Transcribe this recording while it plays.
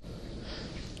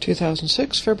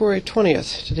2006, February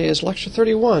 20th. Today is Lecture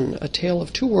 31, A Tale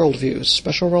of Two Worldviews,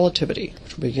 Special Relativity,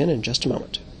 which will begin in just a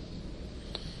moment.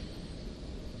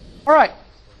 All right.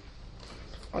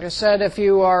 Like I said, if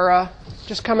you are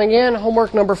just coming in,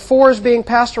 homework number 4 is being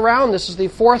passed around. This is the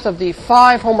 4th of the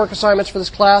 5 homework assignments for this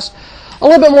class. A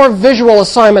little bit more visual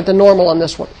assignment than normal on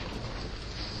this one.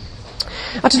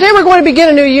 Now, today we're going to begin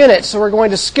a new unit, so we're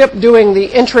going to skip doing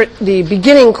the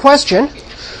beginning question.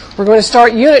 We're going to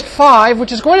start Unit 5,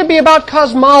 which is going to be about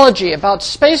cosmology, about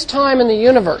space-time and the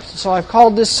universe. So I've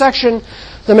called this section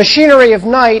The Machinery of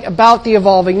Night, about the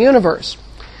evolving universe.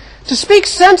 To speak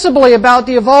sensibly about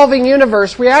the evolving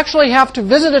universe, we actually have to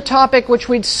visit a topic which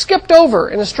we'd skipped over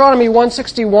in Astronomy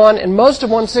 161 and most of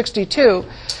 162,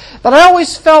 that I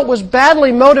always felt was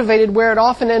badly motivated where it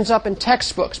often ends up in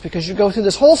textbooks, because you go through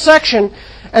this whole section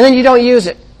and then you don't use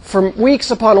it for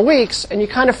weeks upon weeks, and you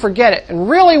kind of forget it. And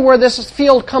really where this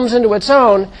field comes into its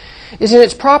own is in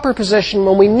its proper position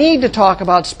when we need to talk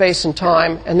about space and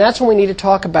time, and that's when we need to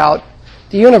talk about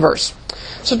the universe.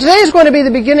 So today is going to be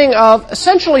the beginning of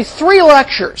essentially 3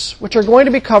 lectures, which are going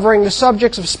to be covering the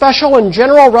subjects of special and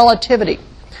general relativity.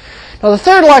 Now, the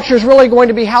third lecture is really going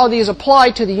to be how these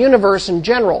apply to the universe in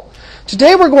general.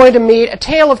 Today we're going to meet A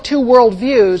Tale of Two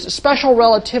Worldviews, Special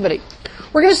Relativity.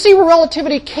 We're going to see where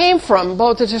relativity came from,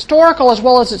 both its historical as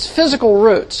well as its physical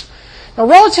roots. Now,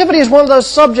 relativity is one of those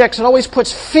subjects that always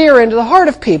puts fear into the heart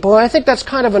of people, and I think that's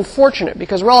kind of unfortunate,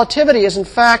 because relativity is, in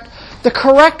fact, the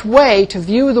correct way to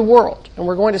view the world. And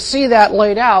we're going to see that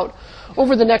laid out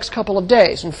over the next couple of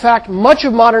days. In fact, much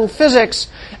of modern physics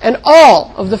and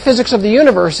all of the physics of the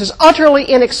universe is utterly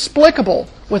inexplicable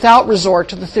without resort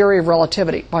to the theory of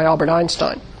relativity by Albert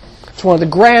Einstein. It's one of the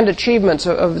grand achievements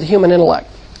of the human intellect.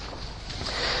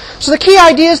 So the key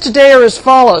ideas today are as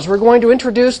follows. We're going to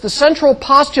introduce the central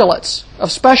postulates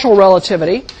of special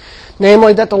relativity,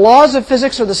 namely that the laws of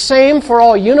physics are the same for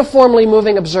all uniformly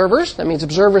moving observers. That means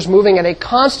observers moving at a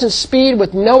constant speed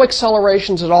with no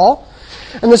accelerations at all.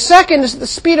 And the second is that the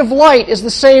speed of light is the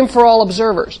same for all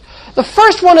observers. The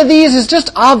first one of these is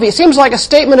just obvious. Seems like a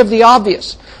statement of the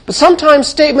obvious. But sometimes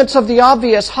statements of the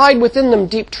obvious hide within them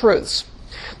deep truths.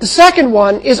 The second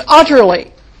one is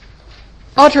utterly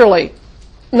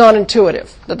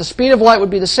non-intuitive, that the speed of light would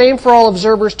be the same for all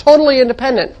observers, totally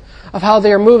independent of how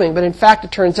they are moving. But in fact,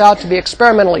 it turns out to be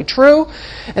experimentally true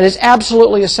and is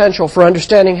absolutely essential for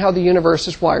understanding how the universe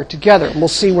is wired together. And we'll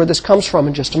see where this comes from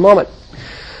in just a moment.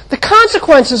 The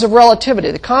consequences of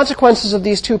relativity, the consequences of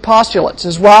these 2 postulates,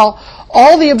 is while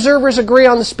all the observers agree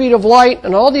on the speed of light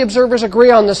and all the observers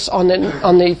agree on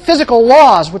the physical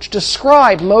laws which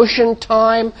describe motion,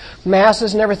 time,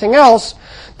 masses, and everything else,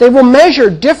 they will measure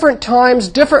different times,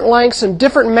 different lengths, and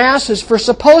different masses for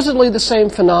supposedly the same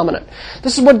phenomenon.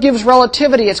 This is what gives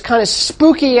relativity its kind of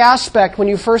spooky aspect when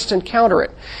you first encounter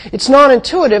it. It's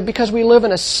non-intuitive because we live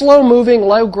in a slow-moving,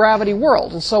 low-gravity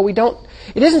world, and so it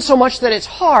isn't so much that it's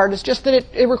hard, it's just that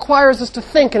it requires us to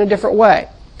think in a different way.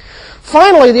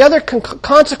 Finally, the other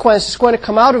consequence that's going to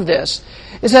come out of this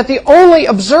is that the only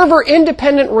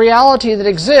observer-independent reality that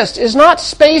exists is not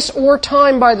space or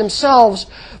time by themselves,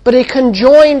 but a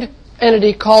conjoined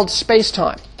entity called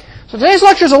space-time. So today's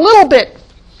lecture is a little bit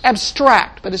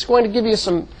abstract, but it's going to give you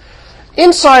some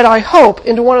insight, I hope,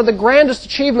 into one of the grandest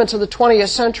achievements of the 20th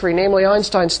century, namely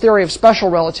Einstein's theory of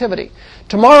special relativity.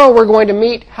 Tomorrow we're going to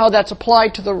meet how that's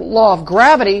applied to the law of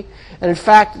gravity, and in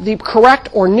fact the correct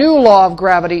or new law of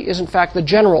gravity is in fact the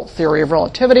general theory of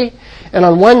relativity. And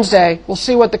on Wednesday we'll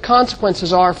see what the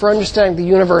consequences are for understanding the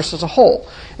universe as a whole.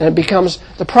 And it becomes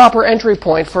the proper entry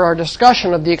point for our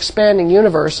discussion of the expanding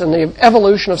universe and the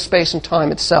evolution of space and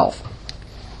time itself.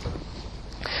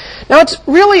 Now, it's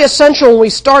really essential when we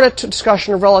start a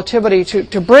discussion of relativity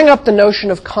to bring up the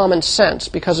notion of common sense,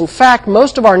 because in fact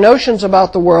most of our notions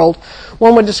about the world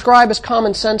one would describe as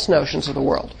common sense notions of the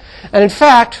world. And in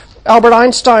fact, Albert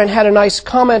Einstein had a nice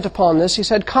comment upon this. He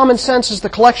said, common sense is the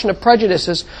collection of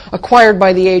prejudices acquired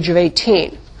by the age of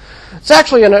 18. It's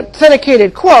actually an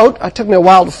authenticated quote. It took me a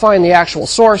while to find the actual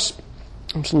source.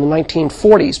 It was in the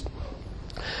 1940s.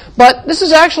 But this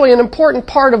is actually an important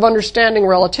part of understanding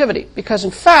relativity, because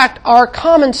in fact our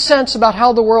common sense about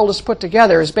how the world is put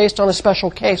together is based on a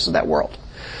special case of that world.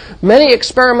 Many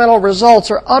experimental results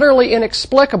are utterly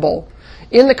inexplicable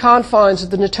in the confines of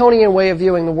the Newtonian way of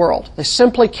viewing the world. They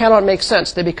simply cannot make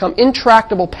sense. They become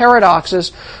intractable paradoxes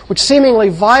which seemingly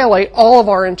violate all of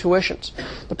our intuitions.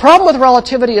 The problem with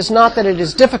relativity is not that it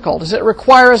is difficult, is it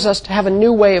requires us to have a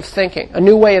new way of thinking, a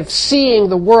new way of seeing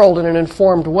the world in an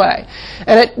informed way.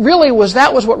 And it really was,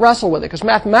 that was what wrestled with it, because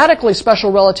mathematically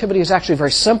special relativity is actually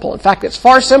very simple. In fact, it's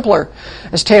far simpler,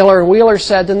 as Taylor and Wheeler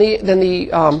said, than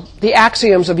the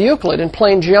axioms of Euclid in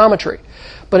plane geometry.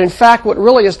 But in fact, what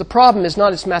really is the problem is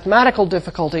not its mathematical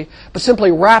difficulty, but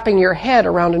simply wrapping your head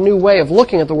around a new way of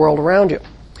looking at the world around you.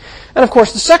 And of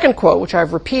course, the second quote, which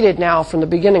I've repeated now from the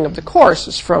beginning of the course,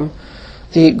 is from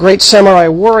the great samurai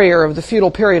warrior of the feudal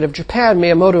period of Japan,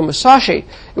 Miyamoto Musashi.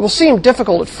 It will seem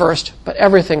difficult at first, but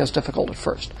everything is difficult at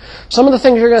first. Some of the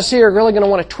things you're going to see are really going to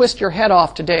want to twist your head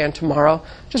off today and tomorrow.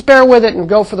 Just bear with it and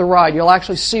go for the ride. You'll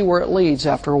actually see where it leads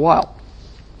after a while.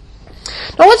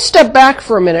 Now let's step back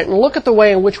for a minute and look at the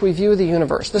way in which we view the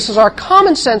universe. This is our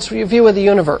common sense view of the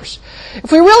universe.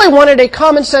 If we really wanted a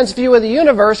common sense view of the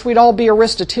universe, we'd all be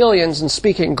Aristotelians and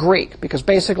speaking Greek, because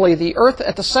basically the Earth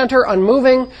at the center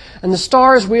unmoving and the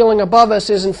stars wheeling above us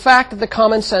is in fact the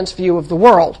common sense view of the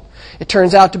world. It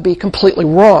turns out to be completely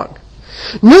wrong.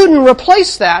 Newton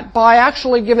replaced that by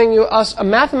actually giving us a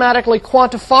mathematically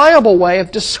quantifiable way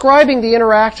of describing the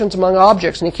interactions among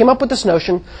objects. And he came up with this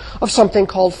notion of something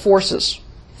called forces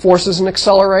and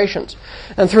accelerations.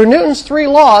 And through Newton's three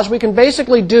laws, we can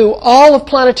basically do all of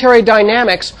planetary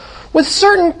dynamics with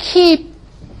certain key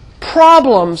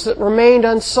problems that remained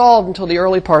unsolved until the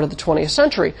early part of the 20th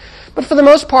century. But for the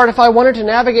most part, if I wanted to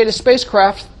navigate a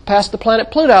spacecraft past the planet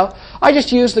Pluto, I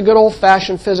just used the good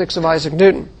old-fashioned physics of Isaac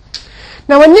Newton.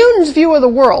 Now, in Newton's view of the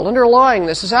world, underlying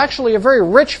this is actually a very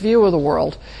rich view of the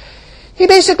world. He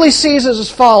basically sees it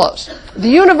as follows. The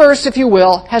universe, if you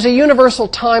will, has a universal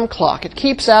time clock. It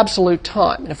keeps absolute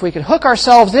time. And if we could hook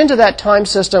ourselves into that time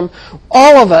system,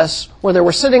 all of us, whether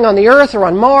we're sitting on the Earth or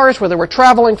on Mars, whether we're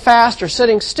traveling fast or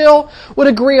sitting still, would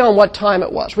agree on what time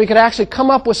it was. We could actually come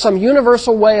up with some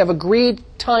universal way of agreed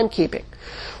timekeeping.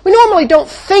 We normally don't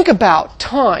think about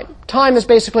time. Time is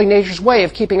basically nature's way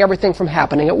of keeping everything from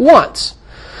happening at once.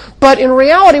 But in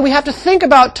reality, we have to think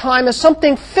about time as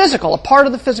something physical, a part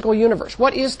of the physical universe.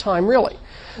 What is time really?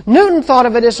 Newton thought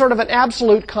of it as sort of an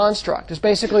absolute construct. As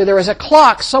basically there is a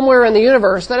clock somewhere in the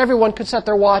universe that everyone could set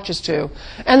their watches to,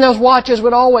 and those watches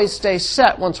would always stay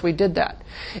set once we did that.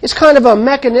 It's kind of a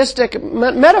mechanistic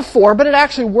metaphor, but it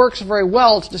actually works very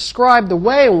well to describe the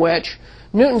way in which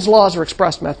Newton's laws are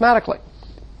expressed mathematically.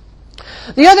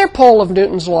 The other pole of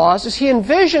Newton's laws is he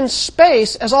envisions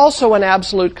space as also an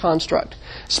absolute construct.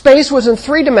 Space was in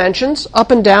three dimensions, up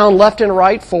and down, left and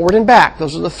right, forward and back.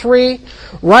 Those are the three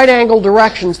right-angled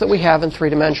directions that we have in three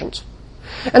dimensions.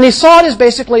 And he saw it as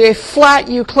basically a flat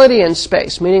Euclidean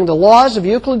space, meaning the laws of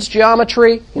Euclid's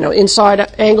geometry,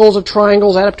 inside angles of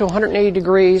triangles add up to 180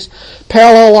 degrees,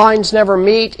 parallel lines never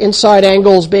meet, inside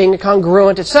angles being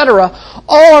congruent, etc.,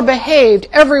 all are behaved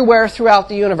everywhere throughout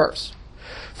the universe.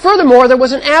 Furthermore, there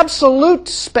was an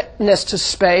absoluteness to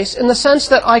space in the sense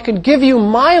that I could give you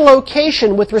my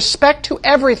location with respect to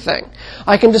everything.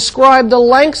 I can describe the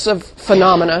lengths of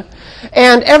phenomena,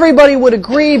 and everybody would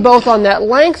agree both on that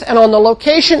length and on the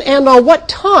location and on what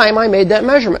time I made that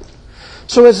measurement.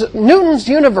 So as Newton's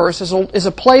universe is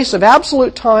a place of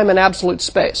absolute time and absolute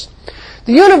space.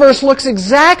 The universe looks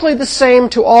exactly the same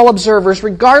to all observers,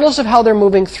 regardless of how they're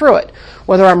moving through it.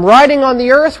 Whether I'm riding on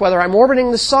the Earth, whether I'm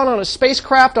orbiting the Sun on a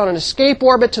spacecraft on an escape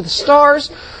orbit to the stars,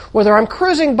 whether I'm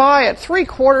cruising by at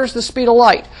 3/4 the speed of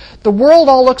light, the world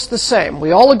all looks the same.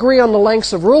 We all agree on the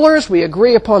lengths of rulers. We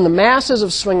agree upon the masses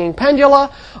of swinging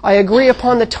pendula. I agree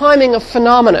upon the timing of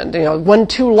phenomena, when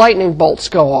two lightning bolts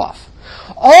go off.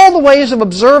 All the ways of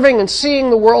observing and seeing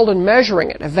the world and measuring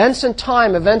it, events in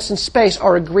time, events in space,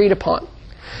 are agreed upon.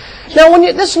 Now,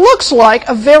 this looks like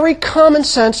a very common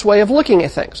sense way of looking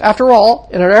at things. After all,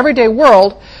 in our everyday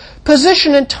world,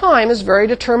 position in time is very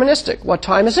deterministic. What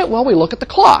time is it? Well, we look at the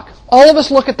clock. All of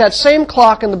us look at that same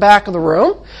clock in the back of the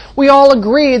room. We all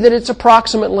agree that it's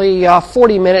approximately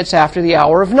 40 minutes after the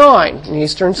hour of 9 in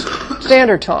Eastern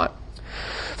Standard Time.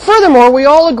 Furthermore, we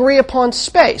all agree upon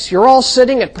space. You're all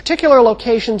sitting at particular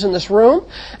locations in this room,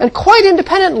 and quite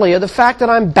independently of the fact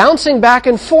that I'm bouncing back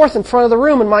and forth in front of the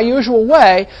room in my usual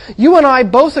way, you and I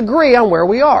both agree on where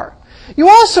we are. You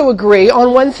also agree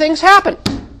on when things happen.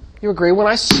 You agree when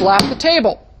I slapped the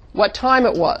table, what time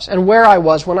it was, and where I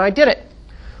was when I did it.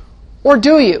 Or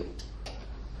do you?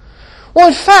 Well,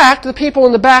 in fact, the people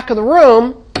in the back of the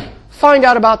room find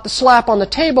out about the slap on the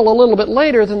table a little bit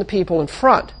later than the people in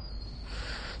front.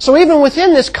 So even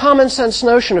within this common sense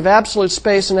notion of absolute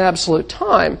space and absolute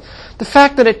time, the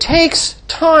fact that it takes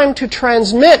time to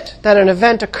transmit that an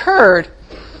event occurred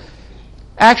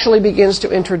actually begins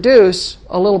to introduce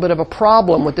a little bit of a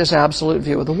problem with this absolute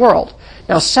view of the world.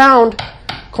 Now, sound,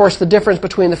 of course, the difference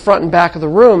between the front and back of the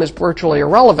room is virtually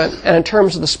irrelevant, and in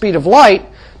terms of the speed of light,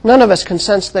 none of us can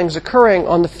sense things occurring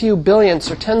on the few billionths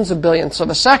or tens of billionths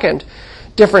of a second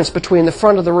difference between the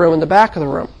front of the room and the back of the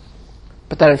room.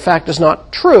 But that, in fact, is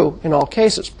not true in all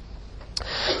cases.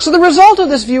 So the result of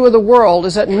this view of the world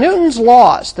is that Newton's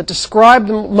laws that describe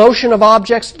the motion of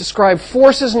objects, describe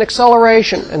forces and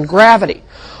acceleration and gravity,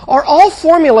 are all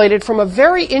formulated from a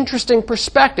very interesting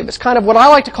perspective. It's kind of what I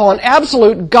like to call an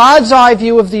absolute God's eye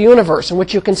view of the universe, in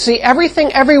which you can see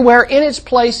everything everywhere in its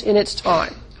place in its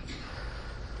time.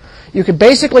 You could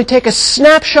basically take a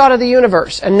snapshot of the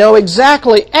universe and know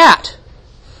exactly at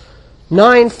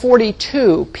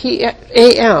 9:42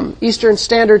 a.m. Eastern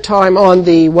Standard Time on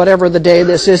the whatever the day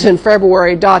this is in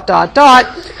February, ...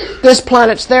 This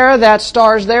planet's there, that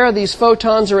star's there, these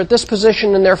photons are at this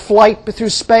position in their flight through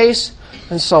space,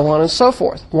 and so on and so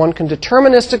forth. One can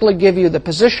deterministically give you the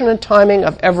position and timing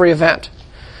of every event.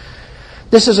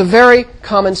 This is a very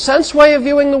common sense way of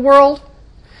viewing the world.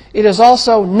 It is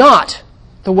also not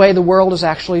the way the world is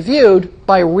actually viewed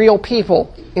by real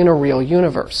people in a real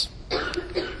universe.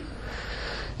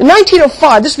 In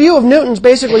 1905, this view of Newton's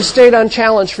basically stayed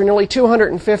unchallenged for nearly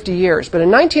 250 years. But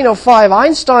in 1905,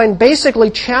 Einstein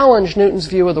basically challenged Newton's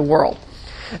view of the world.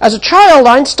 As a child,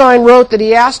 Einstein wrote that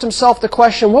he asked himself the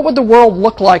question, what would the world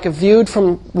look like if viewed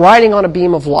from riding on a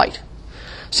beam of light?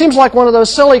 Seems like one of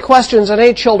those silly questions that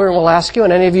any children will ask you,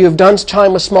 and any of you who have done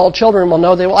time with small children will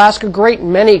know they will ask a great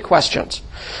many questions.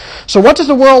 So what does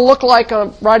the world look like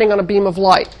riding on a beam of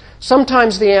light?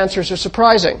 Sometimes the answers are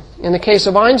surprising. In the case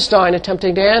of Einstein,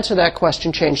 attempting to answer that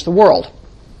question changed the world.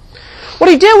 What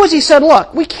he did was he said,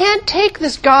 look, we can't take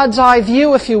this God's eye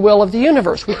view, if you will, of the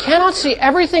universe. We cannot see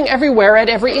everything everywhere at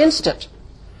every instant.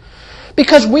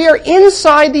 Because we are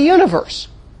inside the universe.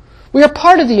 We are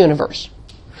part of the universe.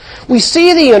 We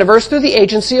see the universe through the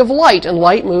agency of light, and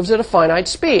light moves at a finite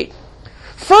speed.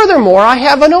 Furthermore, I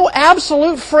have no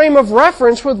absolute frame of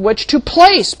reference with which to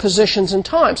place positions and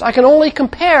times. I can only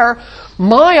compare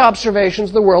my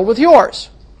observations of the world with yours.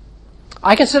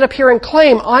 I can sit up here and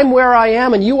claim I'm where I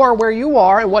am and you are where you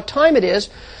are and what time it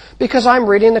is because I'm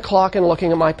reading the clock and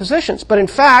looking at my positions. But in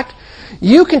fact,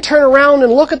 you can turn around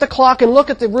and look at the clock and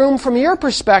look at the room from your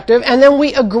perspective, and then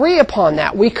we agree upon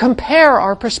that. We compare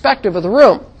our perspective of the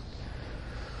room.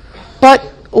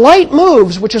 But light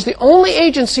moves, which is the only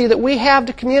agency that we have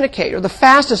to communicate, or the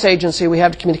fastest agency we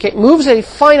have to communicate, moves at a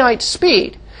finite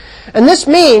speed. And this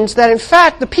means that, in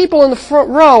fact, the people in the front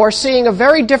row are seeing a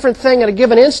very different thing at a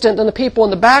given instant than the people in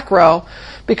the back row,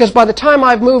 because by the time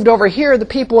I've moved over here, the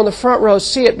people in the front row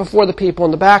see it before the people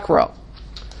in the back row.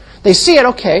 They see it,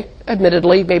 okay,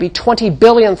 admittedly, maybe 20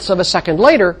 billionths of a second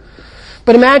later,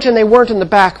 but imagine they weren't in the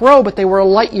back row, but they were a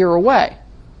light year away.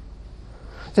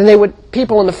 Then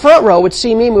people in the front row would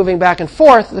see me moving back and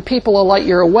forth. The people a light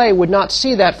year away would not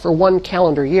see that for one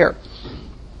calendar year.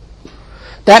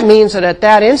 That means that at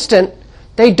that instant,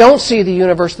 they don't see the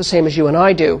universe the same as you and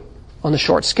I do on the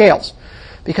short scales.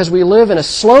 Because we live in a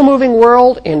slow-moving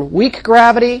world in weak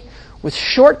gravity with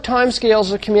short time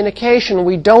scales of communication,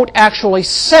 we don't actually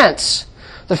sense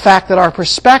the fact that our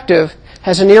perspective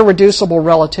has an irreducible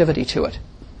relativity to it.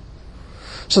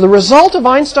 So the result of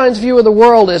Einstein's view of the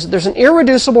world is that there's an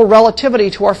irreducible relativity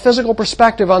to our physical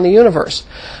perspective on the universe.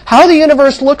 How the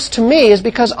universe looks to me is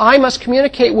because I must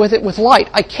communicate with it with light.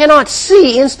 I cannot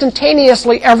see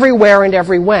instantaneously everywhere and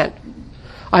every when.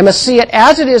 I must see it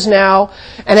as it is now,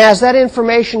 and as that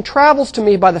information travels to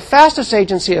me by the fastest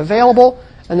agency available,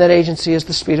 and that agency is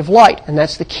the speed of light. And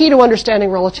that's the key to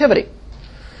understanding relativity,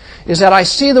 is that I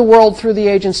see the world through the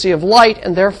agency of light,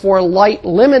 and therefore light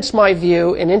limits my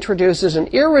view and introduces an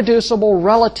irreducible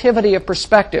relativity of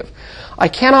perspective. I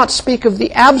cannot speak of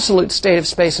the absolute state of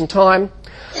space and time.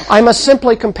 I must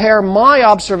simply compare my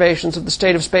observations of the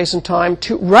state of space and time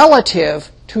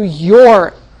relative to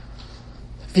your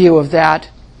view of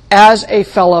that as a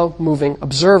fellow moving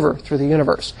observer through the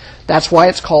universe. That's why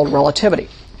it's called relativity.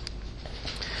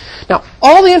 Now,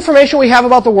 all the information we have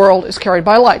about the world is carried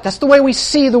by light. That's the way we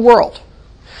see the world.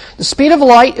 The speed of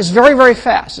light is very, very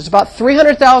fast. It's about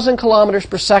 300,000 kilometers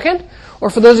per second, or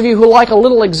for those of you who like a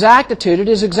little exactitude, it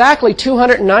is exactly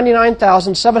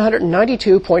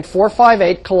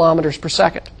 299,792.458 kilometers per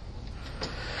second.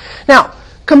 Now,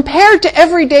 compared to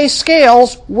everyday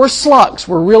scales, we're slugs.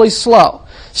 We're really slow.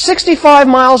 65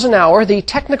 miles an hour, the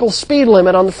technical speed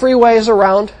limit on the freeways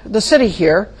around the city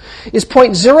here, is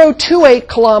 0.028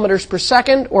 kilometers per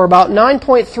second, or about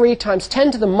 9.3 times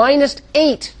 10 to the minus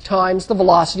 8 times the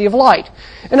velocity of light.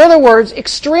 In other words,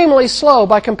 extremely slow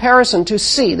by comparison to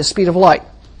c, the speed of light.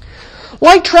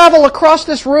 Light travel across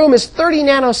this room is 30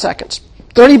 nanoseconds.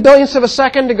 30 billionths of a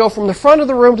second to go from the front of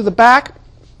the room to the back.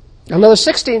 Another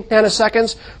 60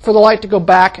 nanoseconds for the light to go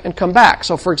back and come back.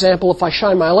 So, for example, if I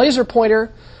shine my laser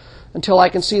pointer until I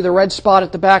can see the red spot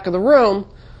at the back of the room,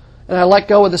 and I let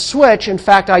go of the switch, in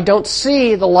fact, I don't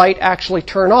see the light actually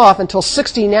turn off until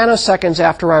 60 nanoseconds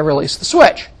after I release the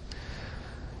switch.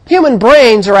 Human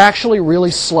brains are actually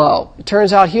really slow. It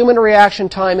turns out human reaction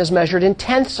time is measured in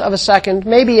tenths of a second,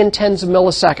 maybe in tens of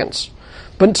milliseconds,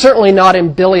 but certainly not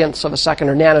in billionths of a second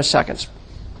or nanoseconds.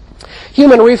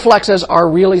 Human reflexes are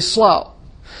really slow.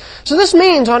 So this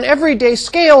means on everyday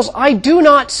scales, I do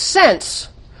not sense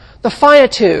the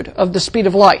finitude of the speed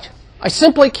of light. I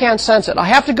simply can't sense it. I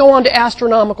have to go on to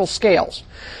astronomical scales.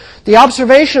 The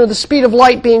observation of the speed of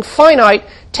light being finite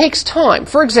takes time.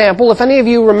 For example, if any of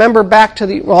you remember back to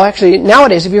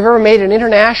nowadays, if you've ever made an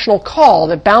international call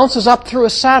that bounces up through a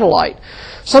satellite,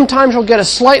 sometimes you'll get a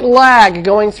slight lag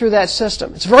going through that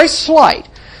system. It's very slight.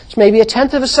 It's maybe a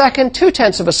tenth of a second,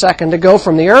 2/10 of a second to go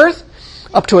from the Earth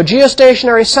up to a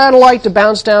geostationary satellite to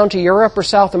bounce down to Europe or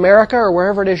South America or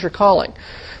wherever it is you're calling.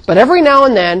 But every now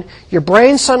and then, your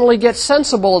brain suddenly gets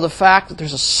sensible of the fact that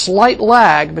there's a slight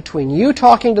lag between you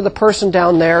talking to the person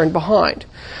down there and behind.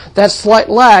 That slight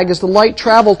lag is the light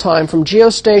travel time from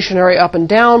geostationary up and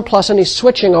down, plus any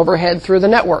switching overhead through the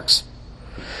networks.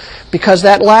 Because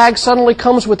that lag suddenly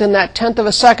comes within that tenth of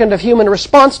a second of human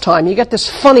response time, you get this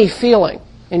funny feeling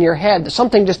in your head that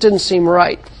something just didn't seem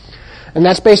right. And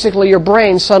that's basically your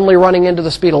brain suddenly running into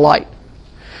the speed of light.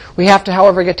 We have to,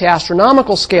 however, get to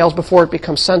astronomical scales before it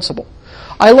becomes sensible.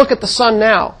 I look at the sun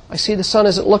now. I see the sun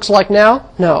as it looks like now?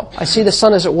 No. I see the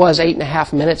sun as it was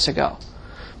 8.5 minutes ago.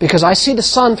 Because I see the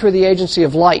sun through the agency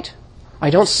of light. I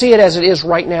don't see it as it is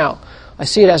right now. I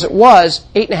see it as it was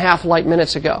 8.5 light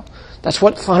minutes ago. That's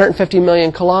what 150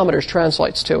 million kilometers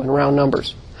translates to in round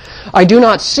numbers. I do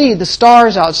not see the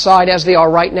stars outside as they are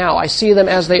right now. I see them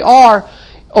as they are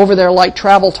over their light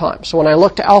travel time. So when I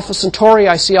look to Alpha Centauri,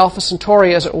 I see Alpha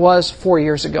Centauri as it was 4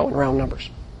 years ago in round numbers.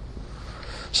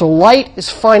 So light is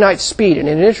finite speed, and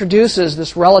it introduces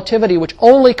this relativity which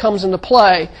only comes into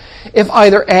play if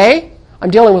either A, I'm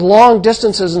dealing with long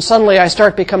distances and suddenly I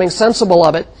start becoming sensible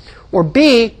of it, or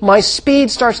B, my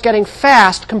speed starts getting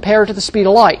fast compared to the speed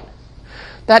of light.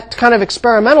 That kind of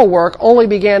experimental work only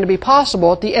began to be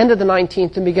possible at the end of the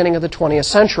 19th and beginning of the 20th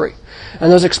century.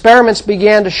 And those experiments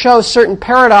began to show certain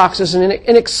paradoxes and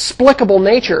inexplicable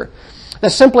nature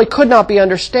that simply could not be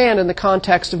understood in the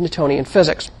context of Newtonian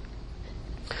physics.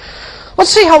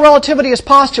 Let's see how relativity is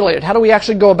postulated. How do we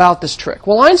actually go about this trick?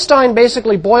 Well, Einstein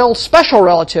basically boiled special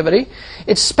relativity.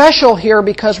 It's special here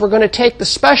because we're going to take the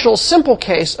special simple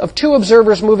case of two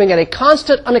observers moving at a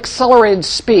constant unaccelerated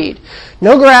speed.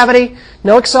 No gravity,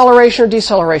 no acceleration or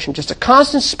deceleration, just a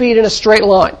constant speed in a straight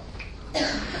line.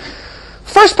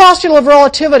 First postulate of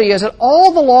relativity is that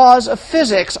all the laws of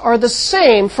physics are the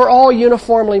same for all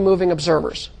uniformly moving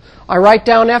observers. I write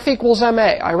down F equals ma.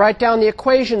 I write down the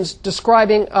equations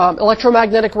describing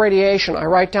electromagnetic radiation. I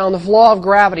write down the law of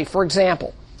gravity, for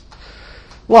example.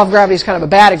 Law of gravity is kind of a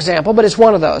bad example, but it's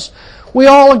one of those. We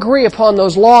all agree upon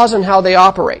those laws and how they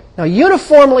operate. Now,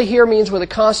 uniformly here means with a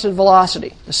constant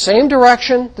velocity. The same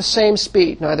direction, the same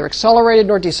speed, neither accelerated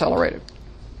nor decelerated.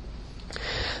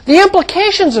 The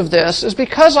implications of this is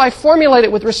because I formulate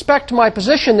it with respect to my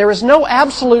position, there is no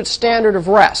absolute standard of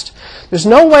rest. There's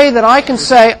no way that I can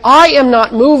say, I am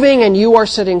not moving and you are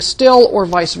sitting still, or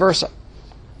vice versa.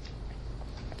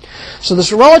 So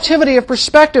this relativity of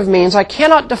perspective means I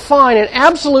cannot define an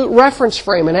absolute reference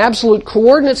frame, an absolute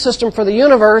coordinate system for the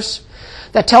universe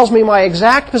that tells me my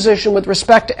exact position with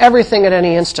respect to everything at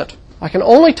any instant. I can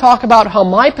only talk about how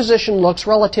my position looks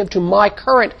relative to my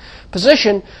current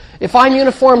position. If I'm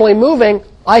uniformly moving,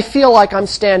 I feel like I'm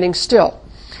standing still.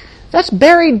 That's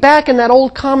buried back in that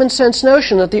old common sense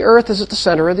notion that the Earth is at the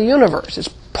center of the universe. It's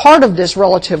part of this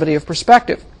relativity of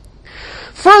perspective.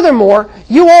 Furthermore,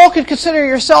 you all could consider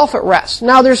yourself at rest.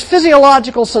 Now, there's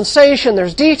physiological sensation,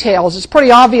 there's details. It's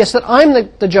pretty obvious that I'm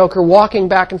the joker walking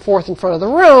back and forth in front of the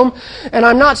room, and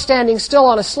I'm not standing still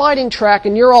on a sliding track,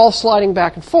 and you're all sliding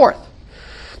back and forth.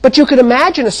 But you could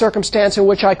imagine a circumstance in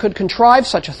which I could contrive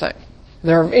such a thing.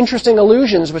 There are interesting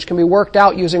illusions which can be worked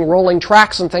out using rolling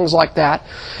tracks and things like that,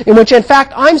 in which, in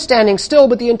fact, I'm standing still,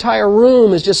 but the entire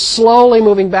room is just slowly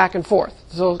moving back and forth.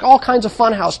 So all kinds of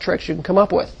funhouse tricks you can come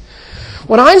up with.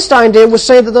 What Einstein did was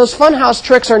say that those funhouse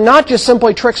tricks are not just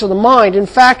simply tricks of the mind. In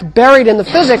fact, buried in the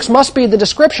physics must be the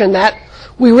description that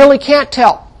we really can't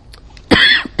tell.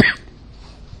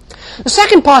 The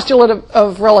second postulate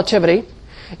of relativity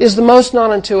is the most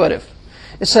non-intuitive.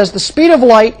 It says the speed of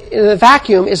light in a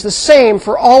vacuum is the same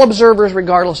for all observers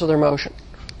regardless of their motion.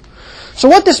 So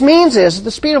what this means is the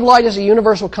speed of light is a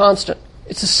universal constant.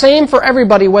 It's the same for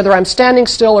everybody whether I'm standing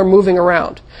still or moving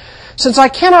around. Since I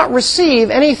cannot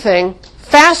receive anything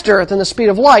faster than the speed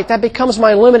of light, that becomes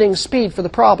my limiting speed for the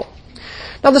problem.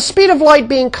 Now, the speed of light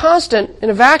being constant in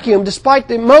a vacuum despite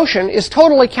the motion is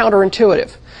totally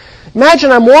counterintuitive.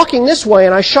 Imagine I'm walking this way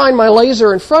and I shine my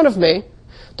laser in front of me.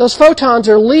 Those photons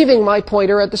are leaving my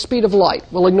pointer at the speed of light.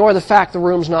 We'll ignore the fact the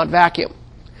room's not vacuum.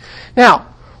 Now,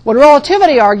 what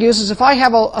relativity argues is if I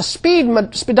have a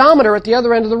speedometer at the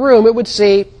other end of the room, it would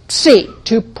say c,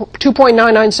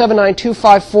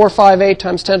 2.997925458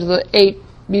 times 10 to the 8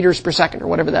 meters per second, or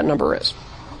whatever that number is.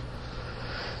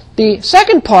 The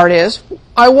second part is,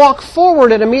 I walk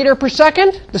forward at a meter per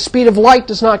second, the speed of light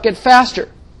does not get faster.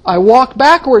 I walk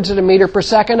backwards at a meter per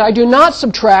second, I do not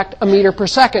subtract a meter per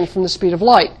second from the speed of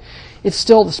light. It's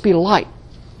still the speed of light.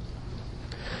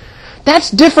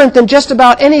 That's different than just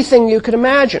about anything you could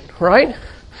imagine, right?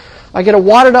 I get a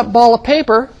wadded up ball of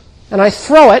paper and I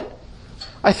throw it.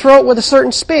 I throw it with a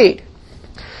certain speed.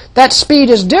 That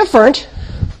speed is different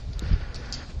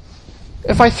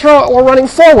if I throw it while running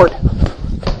forward,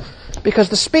 because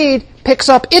the speed picks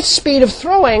up its speed of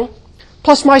throwing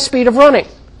plus my speed of running.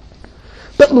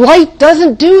 But light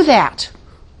doesn't do that.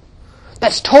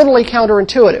 That's totally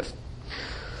counterintuitive.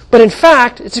 But in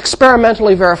fact, it's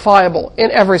experimentally verifiable in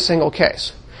every single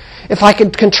case. If I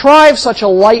could contrive such a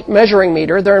light measuring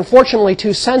meter, they're unfortunately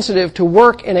too sensitive to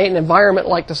work in an environment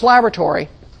like this laboratory,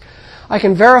 I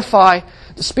can verify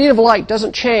the speed of light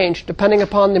doesn't change depending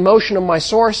upon the motion of my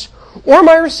source or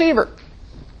my receiver.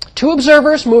 Two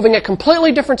observers moving at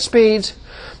completely different speeds,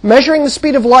 measuring the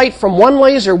speed of light from one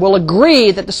laser, will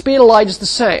agree that the speed of light is the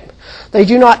same. They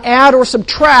do not add or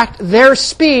subtract their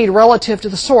speed relative to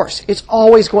the source. It's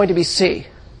always going to be c.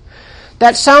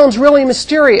 That sounds really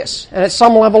mysterious, and at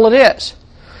some level it is.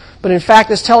 But in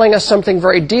fact, it's telling us something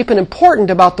very deep and important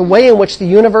about the way in which the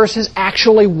universe is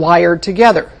actually wired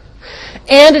together.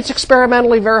 And it's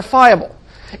experimentally verifiable.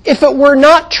 If it were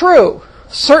not true,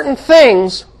 certain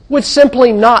things would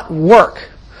simply not work.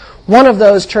 One of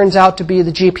those turns out to be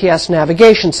the GPS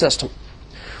navigation system,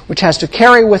 which has to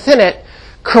carry within it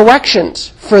corrections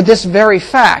for this very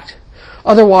fact.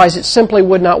 Otherwise, it simply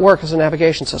would not work as a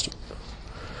navigation system.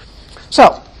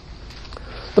 So,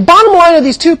 the bottom line of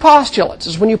these two postulates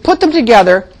is when you put them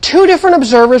together, two different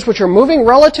observers which are moving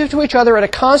relative to each other at a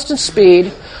constant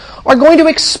speed are going to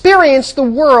experience the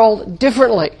world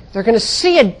differently. They're going to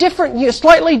see a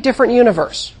slightly different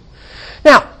universe.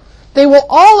 Now, they will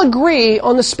all agree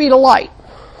on the speed of light.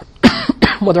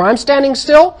 Whether I'm standing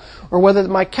still or whether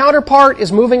my counterpart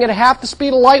is moving at half the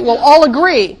speed of light, we'll all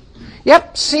agree,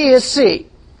 yep, c is c.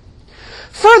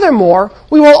 Furthermore,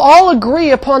 we will all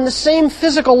agree upon the same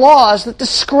physical laws that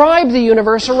describe the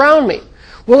universe around me.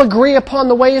 We'll agree upon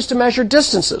the ways to measure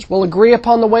distances. We'll agree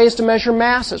upon the ways to measure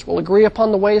masses. We'll agree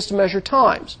upon the ways to measure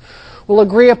times. We'll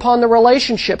agree upon the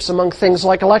relationships among things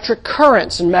like electric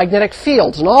currents and magnetic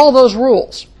fields and all those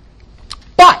rules.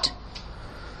 But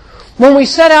when we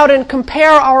set out and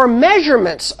compare our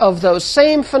measurements of those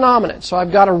same phenomena, so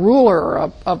I've got a ruler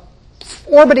or a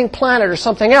orbiting planet or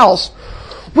something else,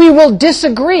 we will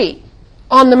disagree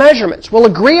on the measurements. We'll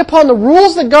agree upon the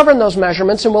rules that govern those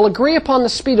measurements, and we'll agree upon the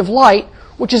speed of light,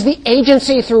 which is the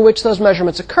agency through which those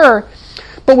measurements occur,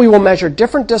 but we will measure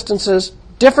different distances,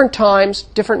 different times,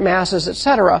 different masses,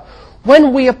 etc.,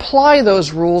 when we apply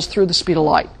those rules through the speed of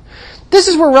light. This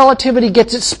is where relativity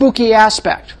gets its spooky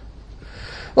aspect.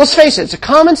 Let's face it, it's a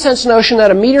common sense notion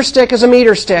that a meter stick is a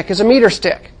meter stick is a meter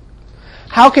stick.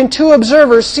 How can two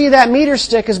observers see that meter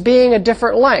stick as being a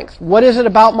different length? What is it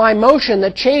about my motion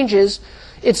that changes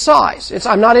its size?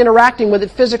 I'm not interacting with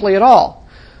it physically at all.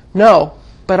 No,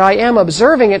 but I am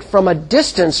observing it from a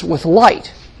distance with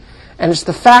light. And it's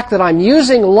the fact that I'm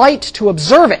using light to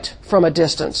observe it from a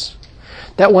distance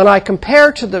that when I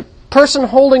compare to the person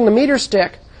holding the meter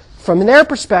stick from their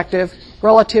perspective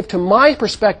relative to my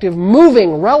perspective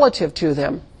moving relative to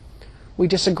them, we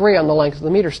disagree on the length of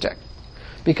the meter stick.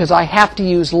 Because I have to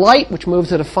use light, which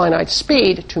moves at a finite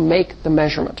speed, to make the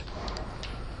measurement.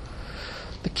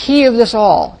 The key of this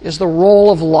all is the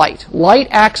role of light. Light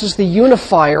acts as the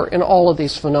unifier in all of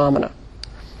these phenomena.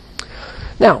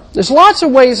 Now, there's lots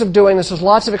of ways of doing this. There's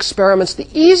lots of experiments. The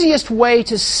easiest way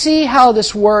to see how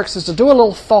this works is to do a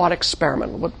little thought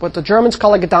experiment, what the Germans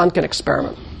call a Gedanken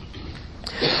experiment.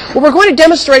 What we're going to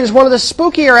demonstrate is one of the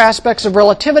spookier aspects of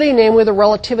relativity, namely the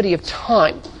relativity of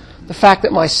time. The fact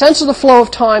that my sense of the flow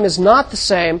of time is not the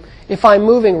same if I'm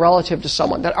moving relative to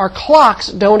someone, that our clocks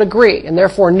don't agree, and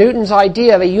therefore Newton's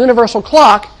idea of a universal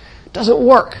clock doesn't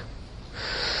work.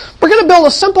 We're going to build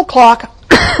a simple clock.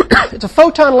 It's a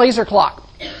photon laser clock.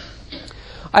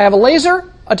 I have a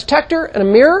laser, a detector, and a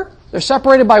mirror. They're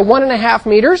separated by 1.5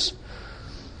 meters.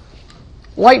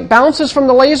 Light bounces from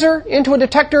the laser into a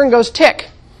detector and goes tick.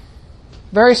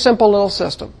 Very simple little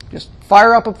system. Just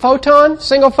fire up a photon,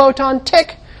 single photon,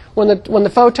 tick, when the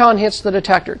photon hits the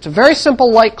detector. It's a very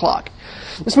simple light clock.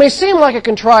 This may seem like a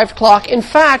contrived clock. In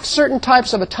fact, certain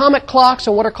types of atomic clocks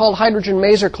and what are called hydrogen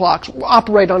maser clocks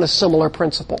operate on a similar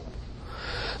principle.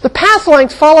 The path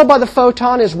length followed by the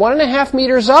photon is 1.5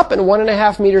 meters up and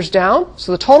 1.5 meters down,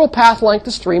 so the total path length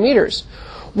is 3 meters.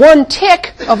 1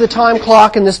 tick of the time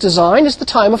clock in this design is the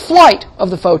time of flight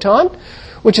of the photon,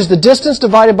 which is the distance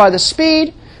divided by the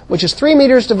speed, which is 3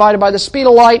 meters divided by the speed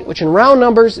of light, which in round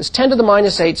numbers is 10 to the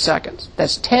minus 8 seconds.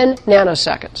 That's 10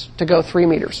 nanoseconds to go 3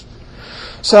 meters.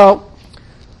 So,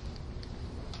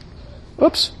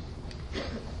 oops,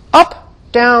 up,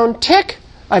 down, tick.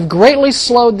 I've greatly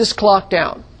slowed this clock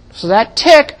down. So that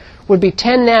tick would be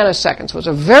 10 nanoseconds. So it's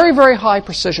a very, very high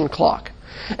precision clock.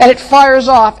 And it fires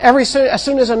off as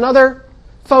soon as another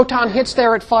photon hits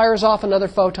there, it fires off another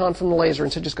photon from the laser.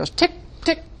 And so it just goes tick,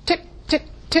 tick, tick, tick,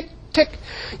 tick, tick,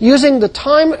 using the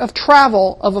time of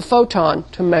travel of a photon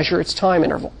to measure its time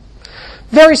interval.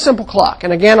 Very simple clock.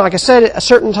 And again, like I said,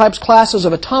 certain classes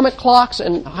of atomic clocks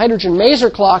and hydrogen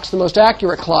maser clocks, the most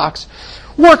accurate clocks,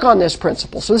 work on this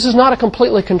principle. So this is not a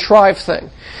completely contrived thing.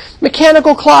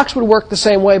 Mechanical clocks would work the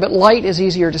same way, but light is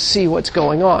easier to see what's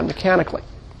going on mechanically.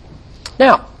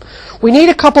 Now, we need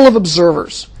a couple of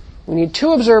observers. We need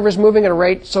 2 observers moving at a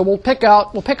rate, so we'll pick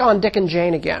on Dick and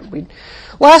Jane again. We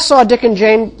last saw Dick and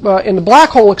Jane in the black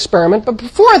hole experiment, but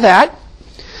before that,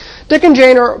 Dick and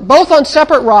Jane are both on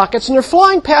separate rockets, and they're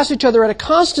flying past each other at a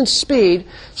constant speed,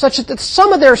 such that the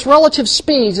sum of their relative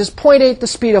speeds is 0.8 the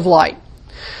speed of light.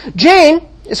 Jane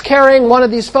is carrying one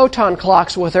of these photon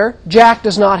clocks with her. Jack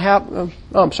does not have...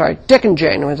 Dick and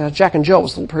Jane. Jack and Jill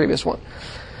was the previous one.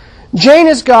 Jane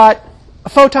has got a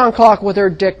photon clock with her.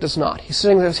 Dick does not. He's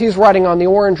sitting there. He's riding on the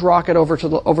orange rocket over to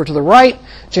the right.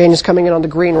 Jane is coming in on the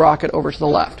green rocket over to the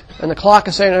left. And the clock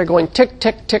is sitting there going tick,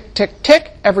 tick, tick, tick,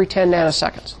 tick every 10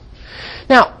 nanoseconds.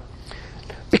 Now,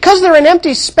 because they're in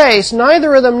empty space,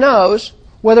 neither of them knows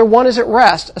whether one is at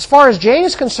rest. As far as Jane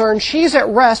is concerned, she's at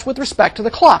rest with respect to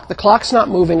the clock. The clock's not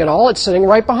moving at all. It's sitting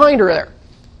right behind her there.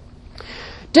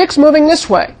 Dick's moving this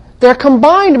way. Their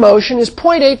combined motion is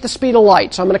 0.8 the speed of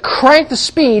light. So I'm going to crank the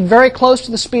speed very close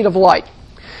to the speed of light.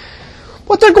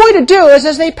 What they're going to do is,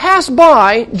 as they pass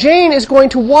by, Jane is going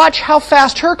to watch how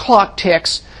fast her clock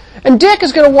ticks, and Dick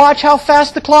is going to watch how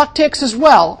fast the clock ticks as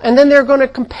well. And then they're going to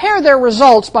compare their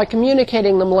results by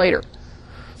communicating them later.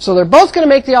 So they're both going to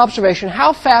make the observation,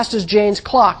 how fast is Jane's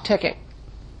clock ticking?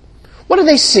 What do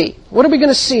they see? What are we going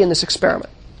to see in this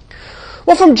experiment?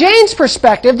 Well, from Jane's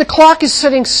perspective, the clock is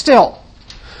sitting still.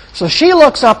 So she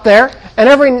looks up there, and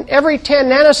every 10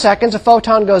 nanoseconds, a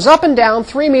photon goes up and down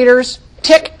 3 meters,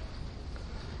 tick,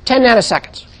 10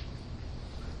 nanoseconds.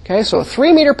 Okay, so a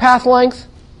 3 meter path length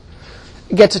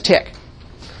gets a tick.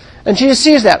 And she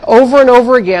sees that over and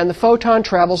over again, the photon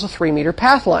travels a 3 meter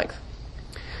path length.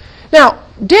 Now,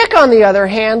 Dick, on the other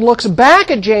hand, looks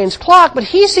back at Jane's clock, but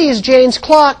he sees Jane's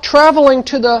clock traveling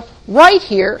to the right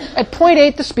here at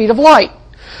 0.8 the speed of light,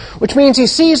 which means he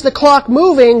sees the clock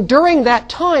moving during that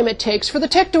time it takes for the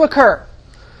tick to occur.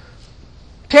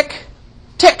 Tick,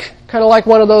 tick, kind of like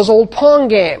one of those old Pong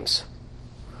games.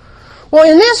 Well,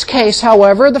 in this case,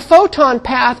 however, the photon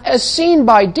path, as seen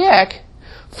by Dick,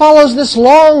 follows this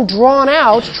long,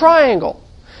 drawn-out triangle.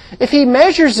 If he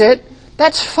measures it,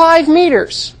 that's 5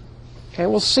 meters. Okay,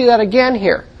 we'll see that again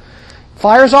here.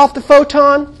 Fires off the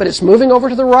photon, but it's moving over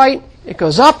to the right. It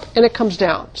goes up and it comes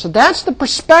down. So that's the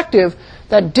perspective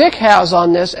that Dick has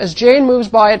on this as Jane moves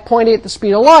by at 0.8 the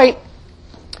speed of light,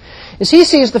 is he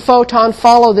sees the photon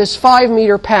follow this 5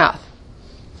 meter path.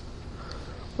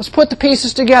 Let's put the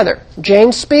pieces together.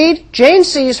 Jane's speed. Jane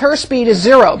sees her speed is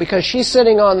 0 because she's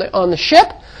sitting on the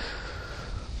ship,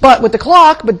 but with the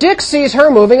clock. But Dick sees her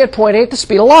moving at 0.8 the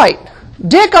speed of light.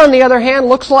 Dick, on the other hand,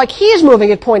 looks like he's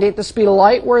moving at 0.8 the speed of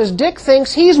light, whereas Dick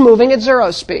thinks he's moving at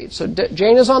 0 speed. So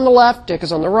Jane is on the left, Dick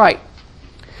is on the right.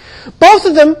 Both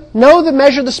of them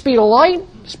measure the speed of light.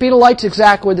 The speed of light's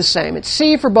exactly the same. It's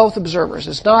c for both observers.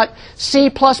 It's not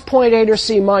c plus 0.8 or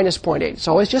c minus 0.8. It's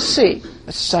always just c.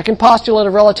 That's the second postulate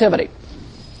of relativity.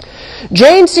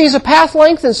 Jane sees a path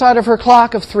length inside of her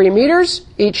clock of 3 meters.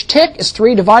 Each tick is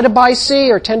 3 divided by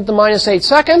c, or 10 to the minus 8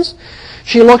 seconds.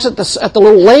 She looks at the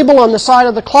little label on the side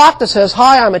of the clock that says,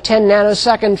 "Hi, I'm a 10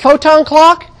 nanosecond photon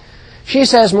clock." She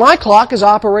says, "My clock is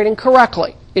operating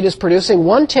correctly. It is producing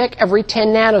 1 tick every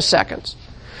 10 nanoseconds."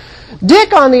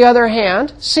 Dick, on the other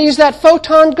hand, sees that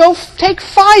photon take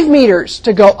 5 meters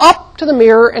to go up to the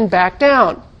mirror and back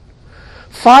down.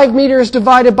 5 meters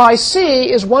divided by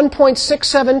c is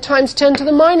 1.67 times 10 to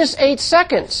the minus 8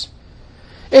 seconds.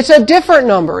 It's a different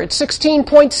number. It's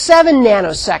 16.7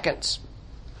 nanoseconds.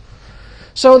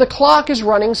 So the clock is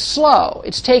running slow.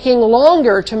 It's taking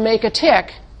longer to make a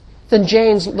tick than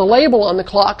the label on the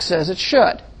clock says it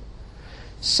should.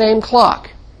 Same clock,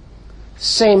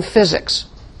 same physics.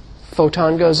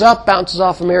 Photon goes up, bounces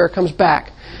off a mirror, comes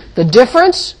back. The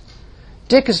difference,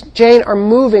 Dick and Jane are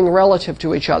moving relative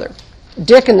to each other.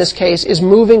 Dick, in this case, is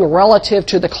moving relative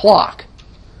to the clock.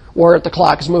 Or if the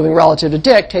clock is moving relative to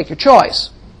Dick, take your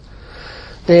choice.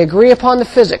 They agree upon the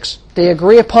physics. They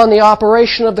agree upon the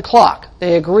operation of the clock.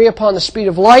 They agree upon the speed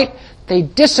of light. They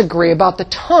disagree about the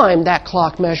time that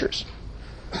clock measures.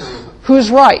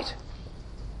 Who's right?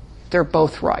 They're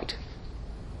both right.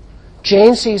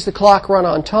 Jane sees the clock run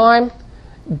on time.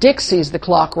 Dick sees the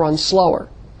clock run slower.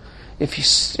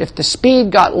 If the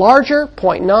speed got larger,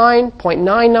 0.9,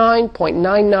 0.99,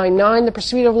 0.999, the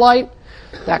speed of light,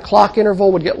 that clock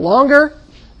interval would get longer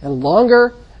and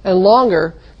longer and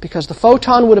longer because the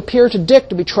photon would appear to Dick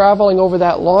to be traveling over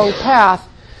that long path,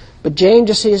 but Jane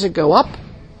just sees it go up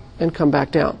and come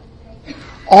back down.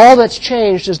 All that's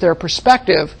changed is their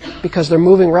perspective because they're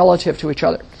moving relative to each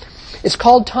other. It's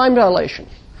called time dilation.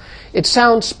 It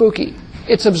sounds spooky.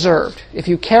 It's observed. If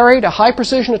you carried a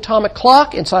high-precision atomic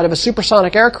clock inside of a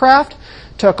supersonic aircraft,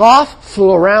 took off,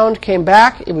 flew around, came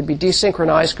back, it would be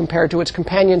desynchronized compared to its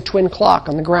companion twin clock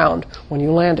on the ground when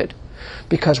you landed.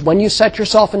 Because when you set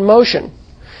yourself in motion,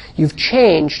 you've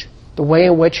changed the way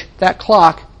in which that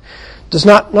clock does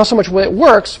not so much the way it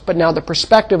works, but now the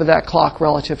perspective of that clock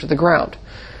relative to the ground.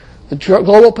 The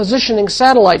Global Positioning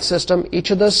Satellite System,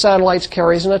 each of those satellites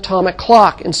carries an atomic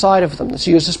clock inside of them that's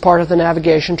used as part of the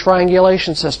navigation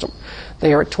triangulation system.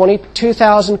 They are at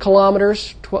 22,000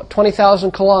 kilometers,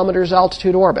 20,000 kilometers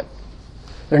altitude orbit.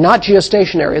 They're not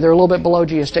geostationary. They're a little bit below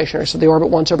geostationary, so they orbit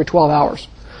once every 12 hours.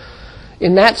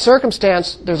 In that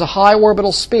circumstance, there's a high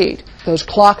orbital speed. Those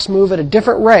clocks move at a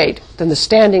different rate than the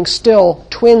standing still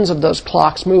twins of those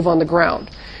clocks move on the ground.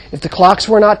 If the clocks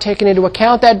were not taken into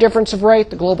account that difference of rate,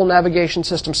 the global navigation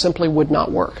system simply would not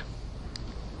work.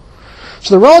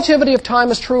 So the relativity of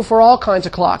time is true for all kinds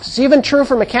of clocks. It's even true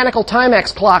for mechanical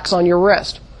Timex clocks on your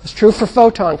wrist. It's true for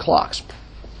photon clocks.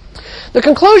 The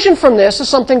conclusion from this is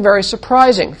something very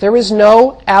surprising. There is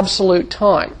no absolute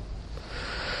time.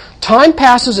 Time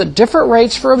passes at different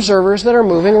rates for observers that are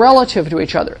moving relative to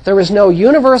each other. There is no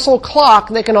universal clock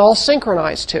they can all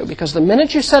synchronize to, because the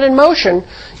minute you set in motion,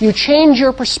 you change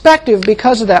your perspective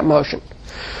because of that motion.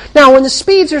 Now, when the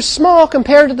speeds are small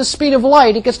compared to the speed of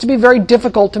light, it gets to be very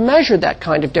difficult to measure that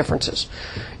kind of differences.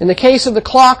 In the case of the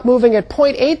clock moving at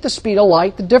 0.8 the speed of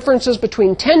light, the difference is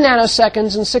between 10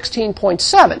 nanoseconds and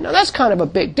 16.7. Now, that's kind of a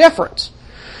big difference.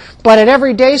 But at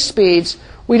everyday speeds,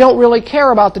 we don't really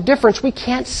care about the difference. We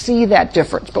can't see that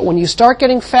difference. But when you start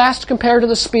getting fast compared to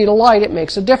the speed of light, it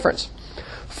makes a difference.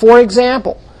 For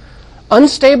example,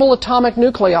 unstable atomic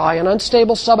nuclei and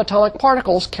unstable subatomic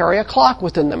particles carry a clock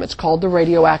within them. It's called the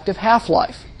radioactive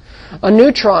half-life. A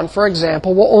neutron, for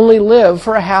example, will only live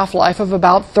for a half-life of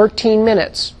about 13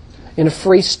 minutes in a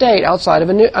free state outside of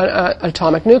an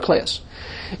atomic nucleus.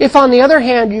 If, on the other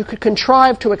hand, you could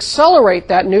contrive to accelerate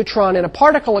that neutron in a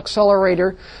particle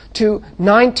accelerator to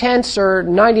 9/10 or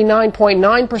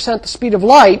 99.9% the speed of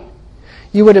light,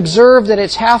 you would observe that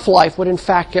its half-life would in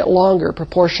fact get longer,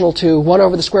 proportional to 1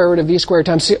 over the square root of v squared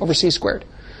times c over c squared.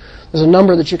 There's a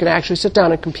number that you can actually sit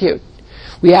down and compute.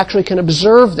 We actually can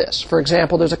observe this. For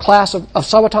example, there's a class of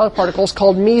subatomic particles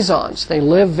called mesons. They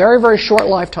live very, very short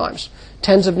lifetimes,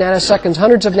 tens of nanoseconds,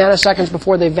 hundreds of nanoseconds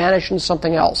before they vanish into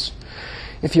something else.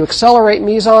 If you accelerate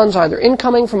mesons either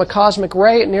incoming from a cosmic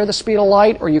ray at near the speed of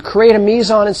light, or you create a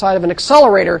meson inside of an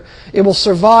accelerator, it will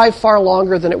survive far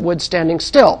longer than it would standing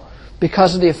still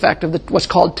because of the effect of what's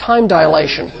called time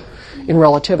dilation in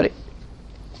relativity.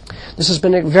 This has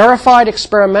been verified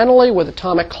experimentally with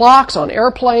atomic clocks on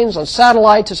airplanes, on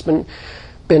satellites. It's been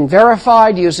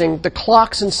verified using the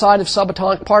clocks inside of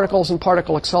subatomic particles and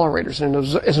particle accelerators. And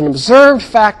it is an observed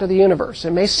fact of the universe.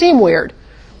 It may seem weird,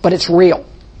 but it's real.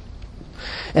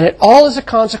 And it all is a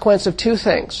consequence of two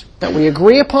things: that we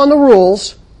agree upon the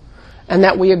rules and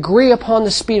that we agree upon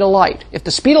the speed of light. If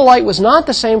the speed of light was not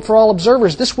the same for all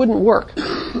observers, this wouldn't work.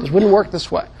 This wouldn't work this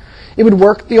way. It would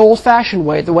work the old-fashioned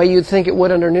way, the way you'd think it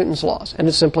would under Newton's laws, and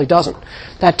it simply doesn't.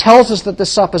 That tells us that the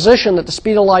supposition that the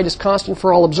speed of light is constant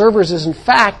for all observers is in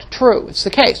fact true. It's the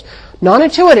case.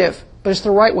 Non-intuitive, but it's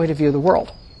the right way to view the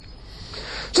world.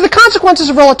 So the consequences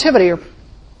of relativity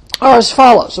are as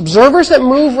follows. Observers that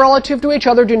move relative to each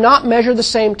other do not measure the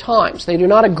same times. They do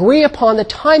not agree upon the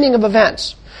timing of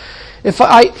events.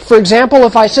 For example,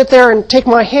 if I sit there and take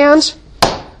my hands,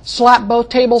 slap both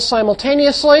tables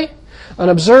simultaneously, an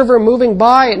observer moving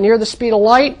by at near the speed of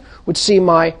light would see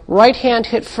my right hand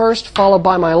hit first, followed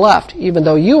by my left, even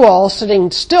though you all, sitting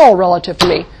still relative to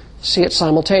me, see it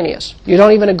simultaneous. You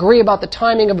don't even agree about the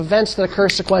timing of events that occur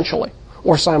sequentially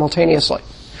or simultaneously.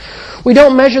 We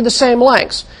don't measure the same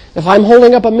lengths. If I'm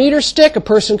holding up a meter stick, a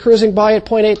person cruising by at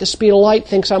 0.8 the speed of light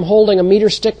thinks I'm holding a meter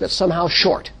stick that's somehow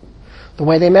short. The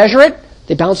way they measure it,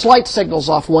 they bounce light signals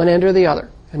off one end or the other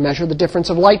and measure the difference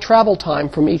of light travel time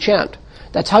from each end.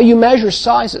 That's how you measure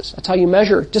sizes. That's how you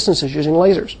measure distances using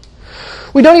lasers.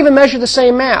 We don't even measure the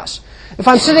same mass. If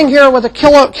I'm sitting here with a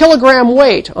kilogram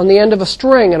weight on the end of a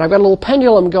string and I've got a little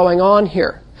pendulum going on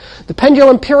here, the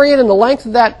pendulum period and the length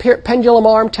of that pendulum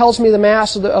arm tells me the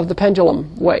mass of the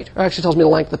pendulum weight. Or actually tells me the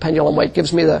length of the pendulum weight,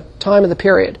 gives me the time of the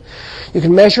period. You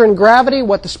can measure in gravity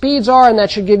what the speeds are, and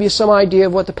that should give you some idea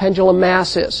of what the pendulum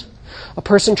mass is. A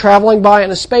person traveling by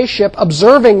in a spaceship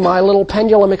observing my little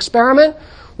pendulum experiment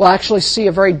will actually see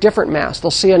a very different mass.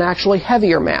 They'll see an actually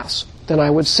heavier mass than I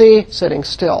would see sitting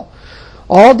still.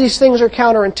 All of these things are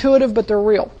counterintuitive, but they're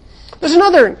real. There's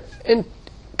another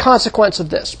consequence of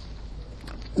this.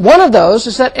 One of those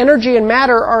is that energy and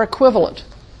matter are equivalent.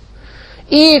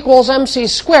 E equals mc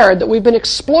squared that we've been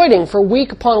exploiting for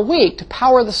week upon week to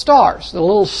power the stars. The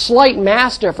little slight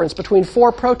mass difference between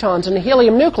 4 protons in a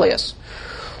helium nucleus.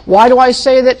 Why do I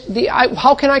say that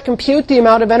how can I compute the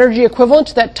amount of energy equivalent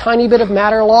to that tiny bit of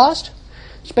matter lost?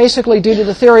 It's basically due to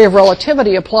the theory of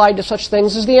relativity applied to such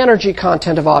things as the energy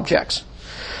content of objects.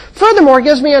 Furthermore, it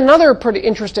gives me another pretty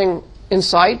interesting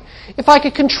insight. If I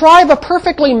could contrive a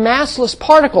perfectly massless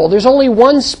particle, there's only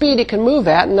one speed it can move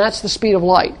at, and that's the speed of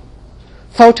light.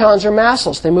 Photons are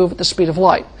massless. They move at the speed of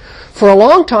light. For a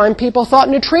long time, people thought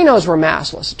neutrinos were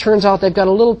massless. It turns out they've got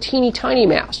a little teeny tiny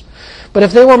mass. But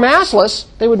if they were massless,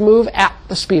 they would move at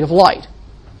the speed of light.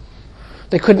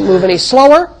 They couldn't move any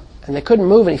slower, and they couldn't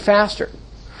move any faster.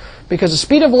 Because the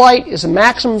speed of light is a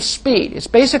maximum speed. It's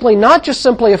basically not just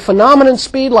simply a phenomenon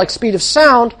speed like speed of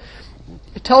sound.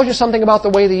 It tells you something about the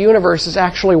way the universe is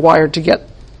actually wired to get.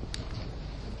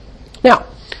 Now,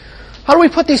 how do we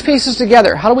put these pieces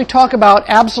together? How do we talk about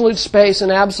absolute space and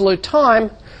absolute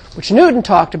time, which Newton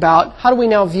talked about? How do we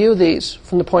now view these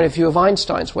from the point of view of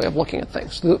Einstein's way of looking at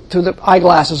things, through the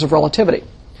eyeglasses of relativity?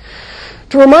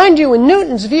 To remind you, in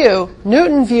Newton's view,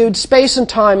 Newton viewed space and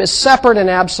time as separate and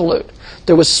absolute.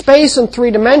 There was space in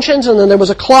 3 dimensions, and then there was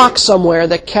a clock somewhere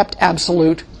that kept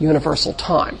absolute universal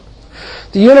time.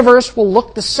 The universe will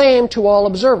look the same to all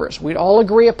observers. We'd all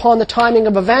agree upon the timing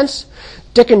of events.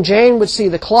 Dick and Jane would see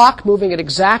the clock moving at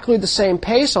exactly the same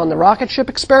pace on the rocket ship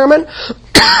experiment.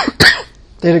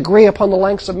 They'd agree upon the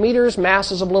lengths of meters,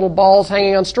 masses of little balls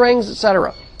hanging on strings,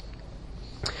 etc.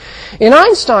 In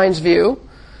Einstein's view,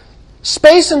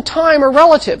 space and time are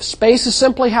relative. Space is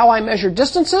simply how I measure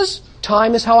distances.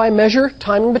 Time is how I measure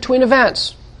timing between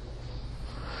events.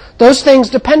 Those things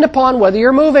depend upon whether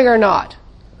you're moving or not.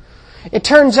 It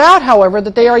turns out, however,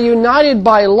 that they are united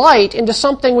by light into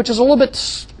something which is a little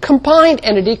bit combined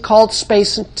entity called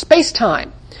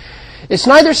space-time. It's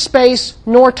neither space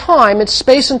nor time. It's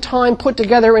space and time put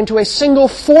together into a single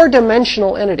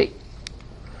 4-dimensional entity.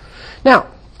 Now,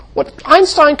 what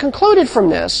Einstein concluded from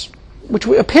this, which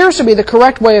appears to be the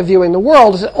correct way of viewing the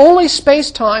world, is that only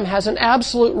space-time has an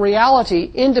absolute reality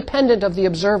independent of the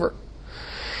observer.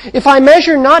 If I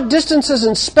measure not distances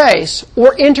in space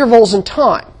or intervals in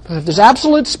time, if there's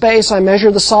absolute space, I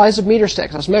measure the size of meter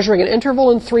sticks. I was measuring an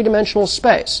interval in 3-dimensional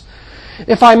space.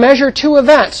 If I measure 2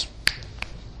 events,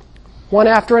 one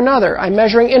after another, I'm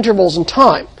measuring intervals in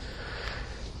time.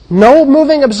 No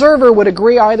moving observer would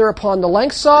agree either upon the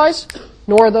length size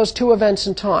nor those 2 events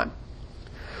in time.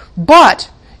 But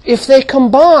if they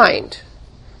combined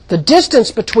the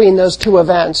distance between those 2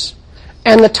 events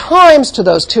and the times to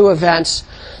those 2 events,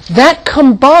 that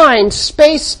combined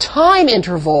space-time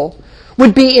interval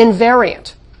would be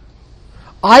invariant.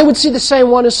 I would see the same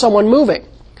one as someone moving.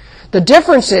 The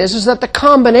difference is that the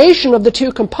combination of the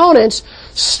 2 components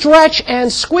stretch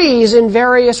and squeeze in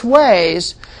various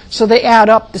ways, so they add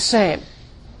up the same.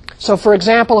 So, for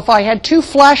example, if I had 2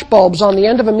 flash bulbs on the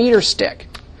end of a meter stick,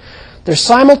 They're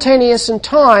simultaneous in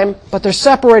time, but they're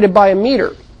separated by a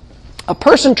meter. A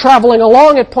person traveling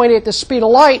along at point A at the speed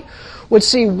of light would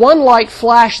see one light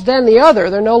flash, then the other.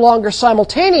 They're no longer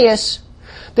simultaneous.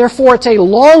 Therefore, it's a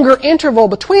longer interval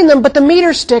between them, but the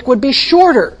meter stick would be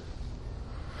shorter.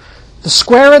 The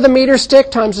square of the meter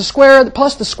stick times the square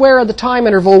plus the square of the time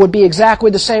interval would be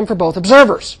exactly the same for both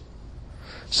observers.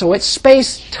 So it's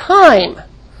space-time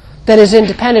that is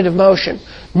independent of motion,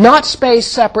 not space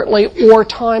separately or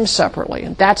time separately.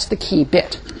 And that's the key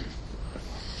bit.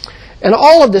 And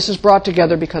all of this is brought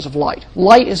together because of light.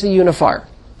 Light is the unifier.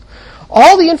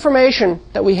 All the information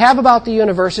that we have about the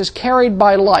universe is carried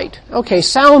by light. Okay,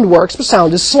 sound works, but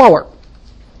sound is slower.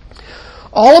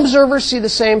 All observers see the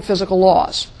same physical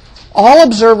laws. All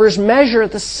observers measure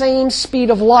at the same speed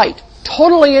of light,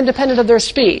 totally independent of their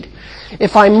speed.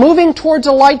 If I'm moving towards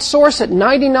a light source at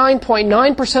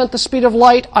 99.9% the speed of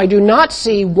light, I do not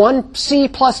see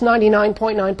 1c plus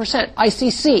 99.9%. I see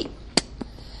c.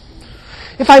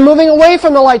 If I'm moving away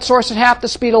from the light source at half the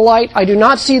speed of light, I do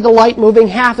not see the light moving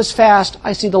half as fast.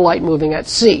 I see the light moving at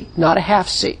c, not a half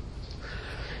c.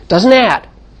 It doesn't add.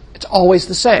 It's always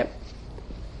the same.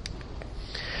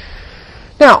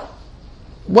 Now,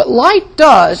 what light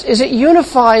does is it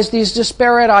unifies these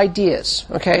disparate ideas.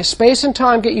 Okay, space and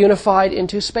time get unified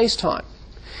into space-time.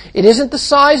 It isn't the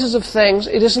sizes of things,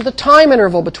 it isn't the time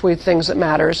interval between things that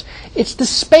matters, it's the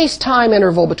space-time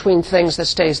interval between things that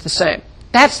stays the same.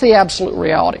 That's the absolute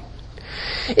reality.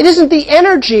 It isn't the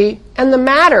energy and the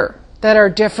matter that are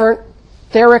different,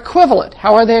 they're equivalent.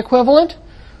 How are they equivalent?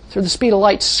 Through the speed of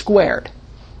light squared.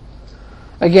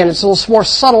 Again, it's a little more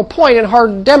subtle point and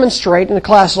hard to demonstrate in a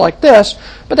class like this,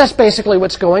 but that's basically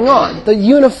what's going on. The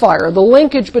unifier, the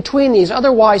linkage between these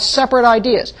otherwise separate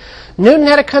ideas. Newton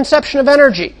had a conception of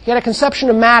energy. He had a conception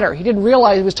of matter. He didn't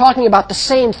realize he was talking about the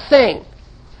same thing.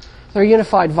 They're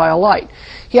unified via light.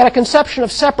 He had a conception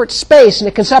of separate space and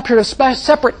a conception of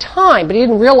separate time, but he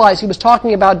didn't realize he was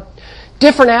talking about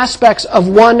different aspects of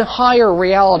one higher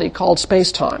reality called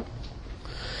space-time.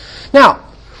 Now,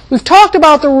 we've talked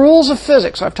about the rules of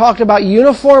physics. I've talked about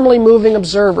uniformly moving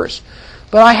observers.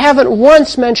 But I haven't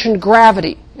once mentioned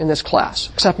gravity in this class,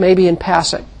 except maybe in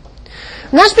passing.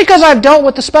 And that's because I've dealt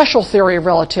with the special theory of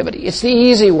relativity. It's the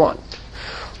easy one.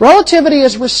 Relativity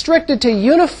is restricted to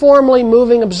uniformly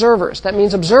moving observers. That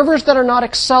means observers that are not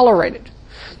accelerated.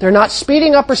 They're not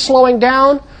speeding up or slowing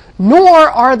down, nor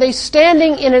are they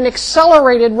standing in an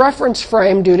accelerated reference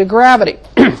frame due to gravity.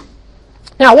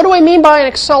 Now, what do I mean by an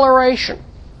acceleration?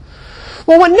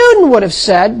 Well, what Newton would have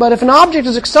said, but if an object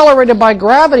is accelerated by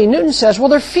gravity, Newton says, well,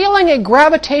 they're feeling a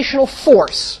gravitational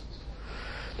force.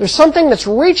 There's something that's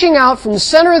reaching out from the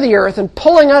center of the earth and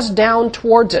pulling us down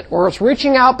towards it, or it's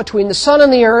reaching out between the sun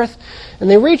and the earth, and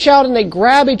they reach out and they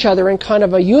grab each other in kind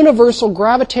of a universal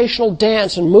gravitational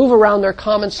dance and move around their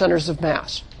common centers of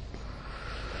mass.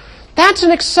 That's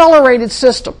an accelerated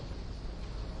system.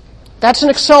 That's an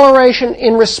acceleration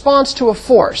in response to a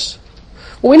force.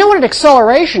 Well, we know what an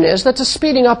acceleration is. That's a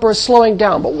speeding up or a slowing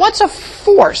down. But what's a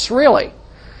force, really?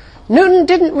 Newton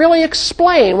didn't really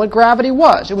explain what gravity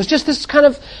was. It was just this kind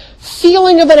of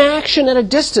feeling of an action at a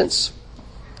distance.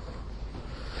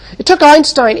 It took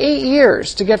Einstein 8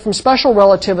 years to get from special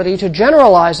relativity to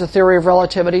generalize the theory of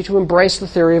relativity to embrace the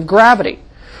theory of gravity.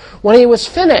 When he was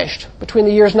finished, between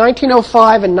the years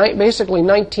 1905 and basically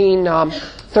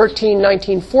 1913,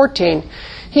 1914,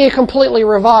 he had completely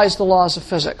revised the laws of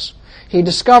physics. He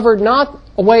discovered not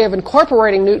a way of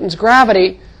incorporating Newton's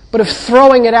gravity, but of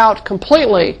throwing it out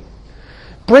completely,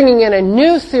 bringing in a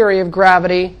new theory of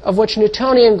gravity, of which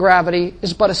Newtonian gravity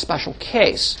is but a special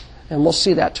case. And we'll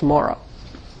see that tomorrow.